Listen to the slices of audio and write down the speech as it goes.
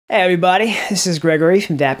Hey everybody, this is Gregory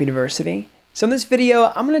from Dapp University. So in this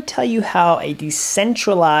video, I'm going to tell you how a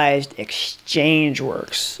decentralized exchange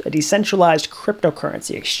works, a decentralized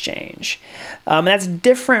cryptocurrency exchange. And that's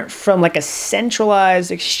different from like a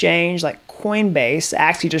centralized exchange like Coinbase. I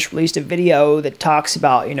actually just released a video that talks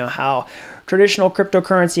about, how traditional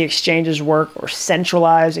cryptocurrency exchanges work, or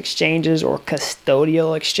centralized exchanges, or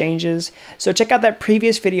custodial exchanges. So check out that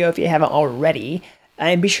previous video if you haven't already.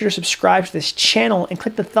 And be sure to subscribe to this channel and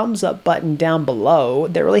click the thumbs up button down below.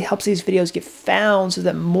 That really helps these videos get found so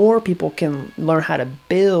that more people can learn how to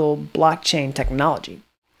build blockchain technology.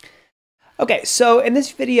 Okay, so in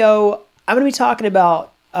this video, I'm going to be talking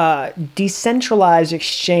about decentralized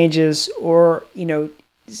exchanges, or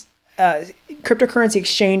cryptocurrency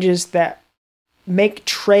exchanges that make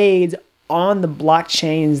trades on the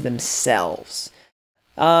blockchains themselves.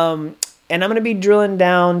 And I'm going to be drilling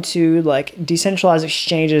down to like decentralized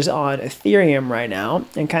exchanges on Ethereum right now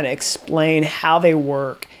and kind of explain how they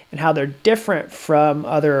work and how they're different from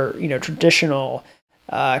other, traditional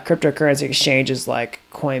cryptocurrency exchanges like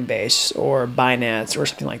Coinbase or Binance or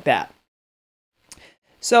something like that.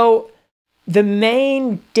 So the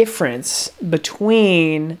main difference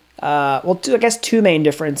between, I guess two main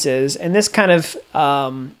differences, and this kind of,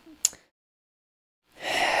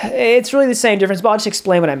 it's really the same difference, but I'll just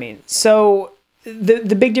explain what I mean. So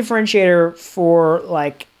the big differentiator for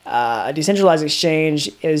like a decentralized exchange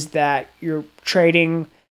is that you're trading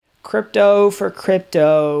crypto for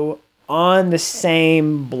crypto on the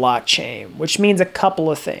same blockchain, which means a couple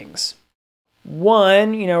of things.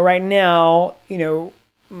 One, right now,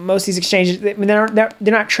 most of these exchanges, they're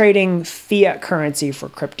not trading fiat currency for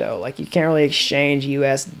crypto. Like you can't really exchange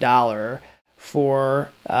US dollar for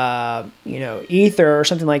Ether or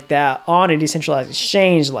something like that on a decentralized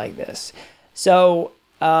exchange like this. So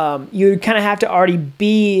you kind of have to already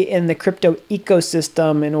be in the crypto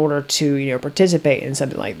ecosystem in order to participate in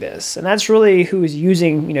something like this. And that's really who's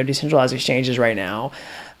using decentralized exchanges right now,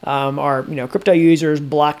 are crypto users,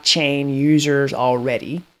 blockchain users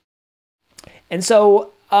already. And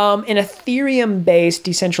so an Ethereum-based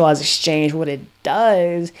decentralized exchange, what it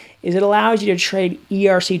does is it allows you to trade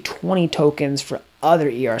ERC20 tokens for other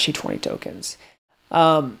ERC20 tokens.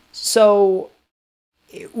 So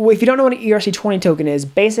if you don't know what an ERC20 token is,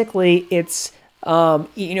 basically it's,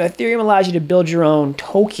 Ethereum allows you to build your own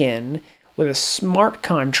token with a smart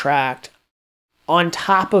contract on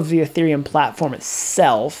top of the Ethereum platform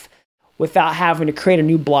itself without having to create a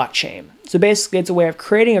new blockchain. So basically, it's a way of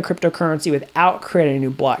creating a cryptocurrency without creating a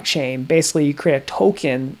new blockchain. Basically, you create a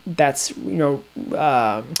token that's managed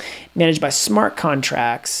by smart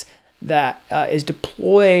contracts that is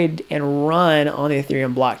deployed and run on the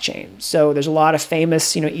Ethereum blockchain. So there's a lot of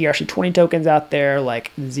famous ERC20 tokens out there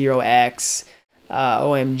like 0x,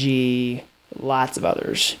 OMG, lots of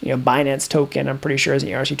others. Binance token, I'm pretty sure is an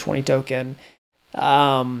ERC20 token.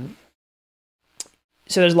 So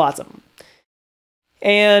there's lots of them.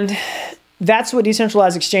 And that's what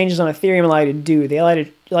decentralized exchanges on Ethereum allow you to do. They allow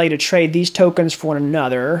you to trade these tokens for one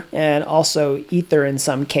another, and also Ether in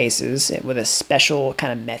some cases with a special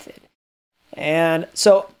kind of method. And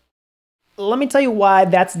so let me tell you why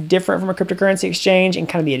that's different from a cryptocurrency exchange and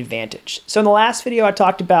kind of the advantage. So in the last video, I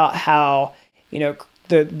talked about how,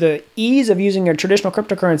 the ease of using a traditional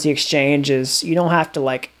cryptocurrency exchange is you don't have to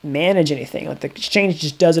like manage anything. Like the exchange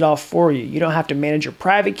just does it all for you. You don't have to manage your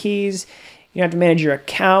private keys. You don't have to manage your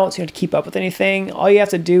accounts. You don't have to keep up with anything. All you have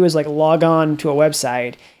to do is like log on to a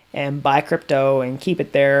website and buy crypto and keep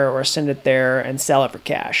it there or send it there and sell it for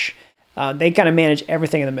cash. They kind of manage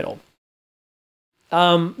everything in the middle.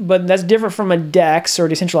 But that's different from a dEX or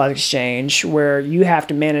decentralized exchange where you have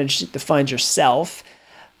to manage the funds yourself.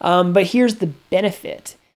 But here's the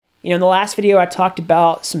benefit. In the last video, I talked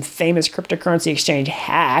about some famous cryptocurrency exchange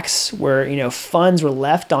hacks where, funds were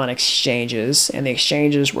left on exchanges and the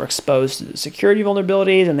exchanges were exposed to the security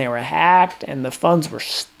vulnerabilities and they were hacked and the funds were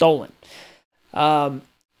stolen. And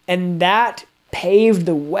that paved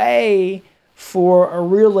the way for a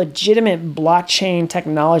real legitimate blockchain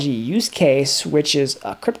technology use case, which is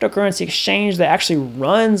a cryptocurrency exchange that actually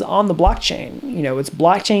runs on the blockchain. It's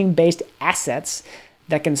blockchain-based assets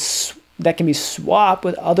that can be swapped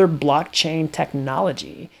with other blockchain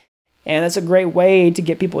technology. And that's a great way to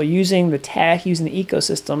get people using the tech, using the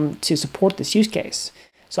ecosystem to support this use case.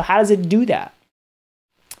 So how does it do that?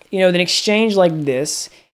 An exchange like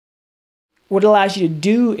this, what it allows you to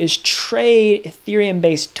do is trade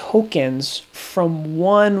Ethereum-based tokens from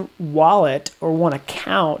one wallet or one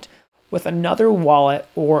account with another wallet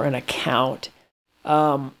or an account.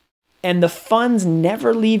 And the funds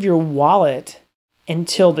never leave your wallet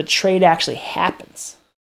until the trade actually happens.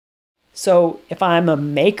 So if I'm a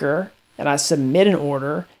maker and I submit an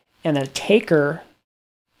order and a taker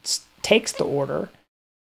takes the order,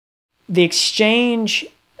 the exchange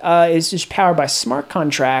is just powered by smart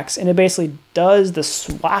contracts, and it basically does the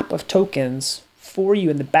swap of tokens for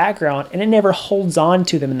you in the background, and it never holds on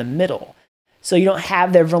to them in the middle. So you don't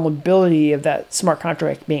have that vulnerability of that smart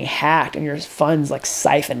contract being hacked and your funds like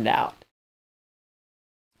siphoned out.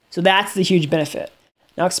 So that's the huge benefit.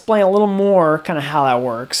 Now I'll explain a little more kind of how that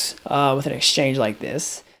works with an exchange like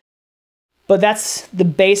this. But that's the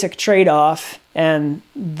basic trade-off and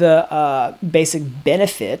the basic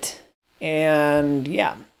benefit. And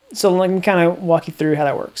yeah, so let me kind of walk you through how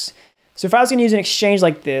that works. So if I was going to use an exchange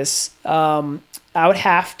like this, I would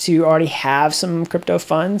have to already have some crypto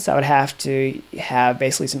funds. I would have to have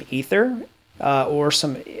basically some Ether or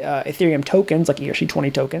some Ethereum tokens, like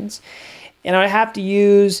ERC20 tokens. And I would have to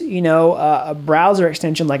use, a browser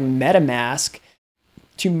extension like MetaMask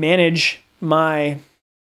to manage my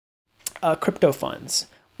crypto funds.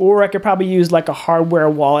 Or I could probably use like a hardware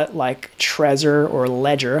wallet like Trezor or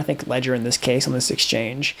Ledger. I think Ledger in this case on this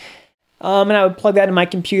exchange. And I would plug that in my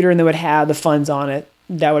computer, and they would have the funds on it.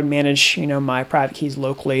 That would manage, my private keys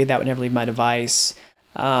locally. That would never leave my device.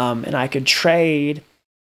 And I could trade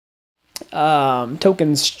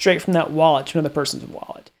tokens straight from that wallet to another person's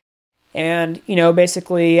wallet. And,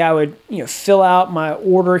 basically I would, fill out my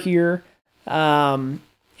order here, and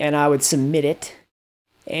I would submit it.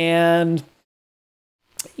 And,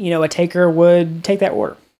 a taker would take that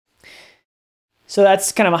order. So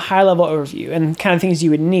that's kind of a high-level overview and kind of things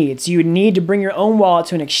you would need. So you would need to bring your own wallet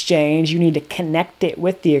to an exchange. You need to connect it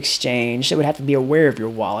with the exchange. It would have to be aware of your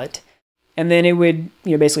wallet. And then it would,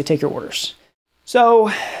 basically take your orders.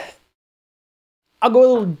 So I'll go a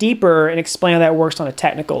little deeper and explain how that works on a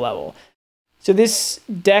technical level. So this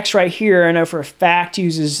dEX right here, I know for a fact,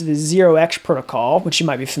 uses the 0x protocol, which you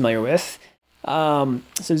might be familiar with. So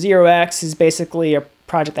 0x is basically a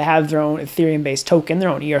project that has their own Ethereum-based token, their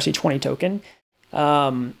own ERC20 token.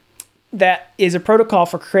 That is a protocol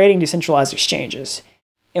for creating decentralized exchanges.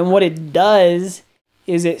 And what it does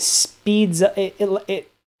is it speeds up,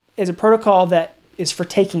 it is a protocol that is for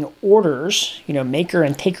taking orders, maker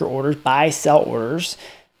and taker orders, buy, sell orders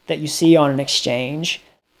that you see on an exchange.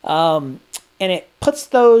 And it puts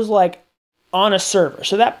those like on a server.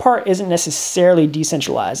 So that part isn't necessarily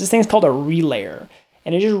decentralized. This thing's called a relayer,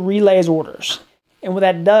 and it just relays orders. And what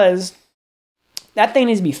that does, that thing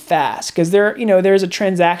needs to be fast because there's a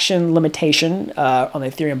transaction limitation on the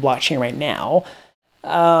Ethereum blockchain right now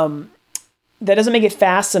that doesn't make it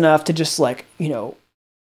fast enough to just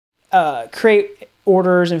create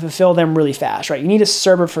orders and fulfill them really fast, right? You need a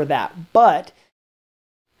server for that, but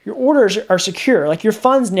your orders are secure. Like your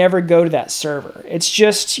funds never go to that server. It's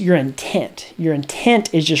just your intent. Your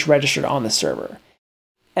intent is just registered on the server.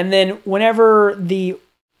 And then whenever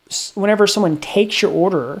someone takes your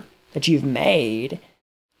order that you've made,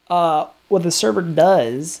 what the server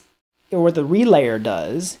does, or what the relayer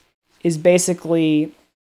does, is basically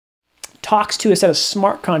talks to a set of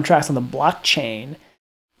smart contracts on the blockchain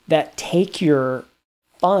that take your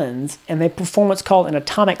funds and they perform what's called an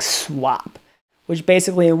atomic swap, which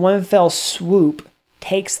basically in one fell swoop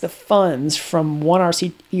takes the funds from one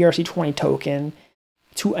ERC20 token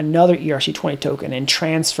to another ERC20 token and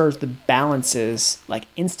transfers the balances like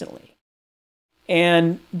instantly.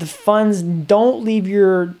 And the funds don't leave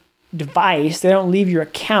your device, they don't leave your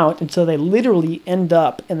account until they literally end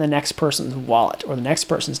up in the next person's wallet or the next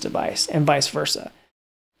person's device, and vice versa.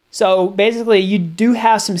 So basically, you do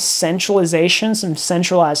have some centralization, some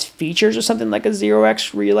centralized features or something like a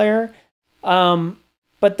 0x relayer,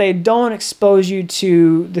 but they don't expose you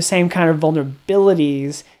to the same kind of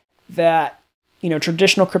vulnerabilities that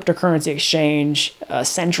traditional cryptocurrency exchange, a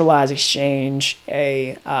centralized exchange,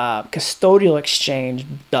 a custodial exchange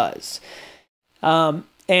does.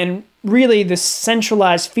 And really, the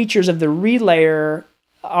centralized features of the relayer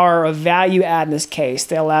are a value add in this case.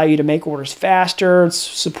 They allow you to make orders faster, it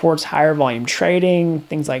supports higher volume trading,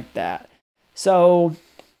 things like that. So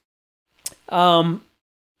the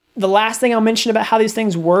last thing I'll mention about how these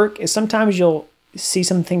things work is sometimes you'll see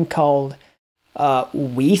something called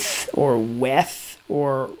WETH or WETH,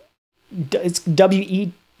 or it's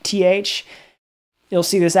WETH. You'll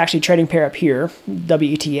see this actually trading pair up here,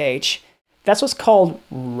 WETH. That's what's called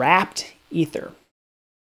wrapped Ether.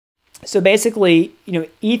 So basically,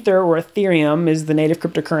 Ether or Ethereum is the native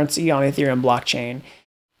cryptocurrency on the Ethereum blockchain.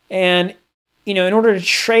 And, in order to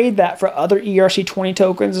trade that for other ERC20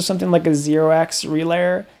 tokens or something like a 0x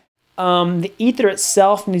relayer, the Ether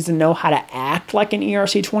itself needs to know how to act like an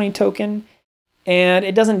ERC20 token. And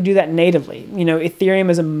it doesn't do that natively. You know, Ethereum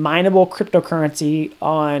is a mineable cryptocurrency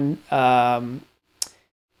on,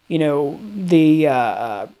 you know, the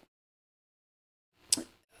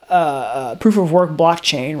proof of work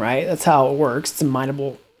blockchain, right? That's how it works. It's a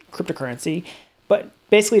mineable cryptocurrency. But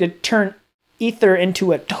basically, to turn Ether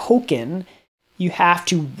into a token, you have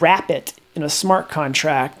to wrap it in a smart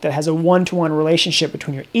contract that has a one-to-one relationship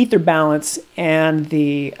between your Ether balance and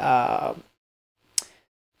the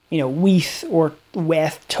you know, WETH or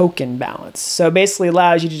WETH token balance. So it basically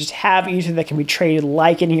allows you to just have Ether that can be traded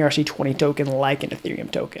like an ERC20 token, like an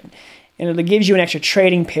Ethereum token. And it gives you an extra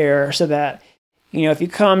trading pair so that, you know, if you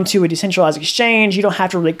come to a decentralized exchange, you don't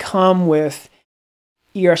have to really come with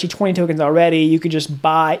ERC20 tokens already. You could just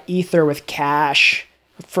buy Ether with cash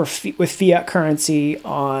with fiat currency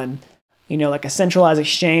on, you know, like a centralized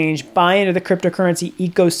exchange, buy into the cryptocurrency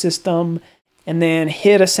ecosystem, and then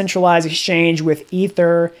hit a centralized exchange with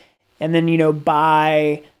Ether, and then, you know,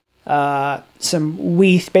 buy some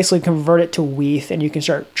WETH, basically convert it to WETH, and you can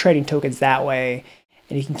start trading tokens that way,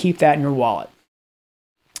 and you can keep that in your wallet.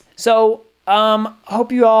 So, I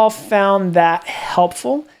hope you all found that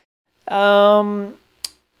helpful.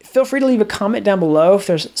 Feel free to leave a comment down below if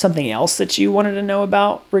there's something else that you wanted to know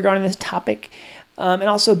about regarding this topic. And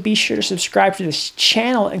also be sure to subscribe to this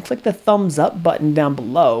channel and click the thumbs up button down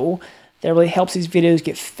below. That really helps these videos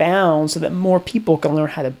get found so that more people can learn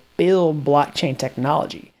how to build blockchain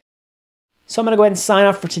technology. So I'm going to go ahead and sign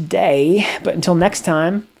off for today. But until next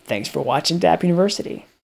time, thanks for watching Dapp University.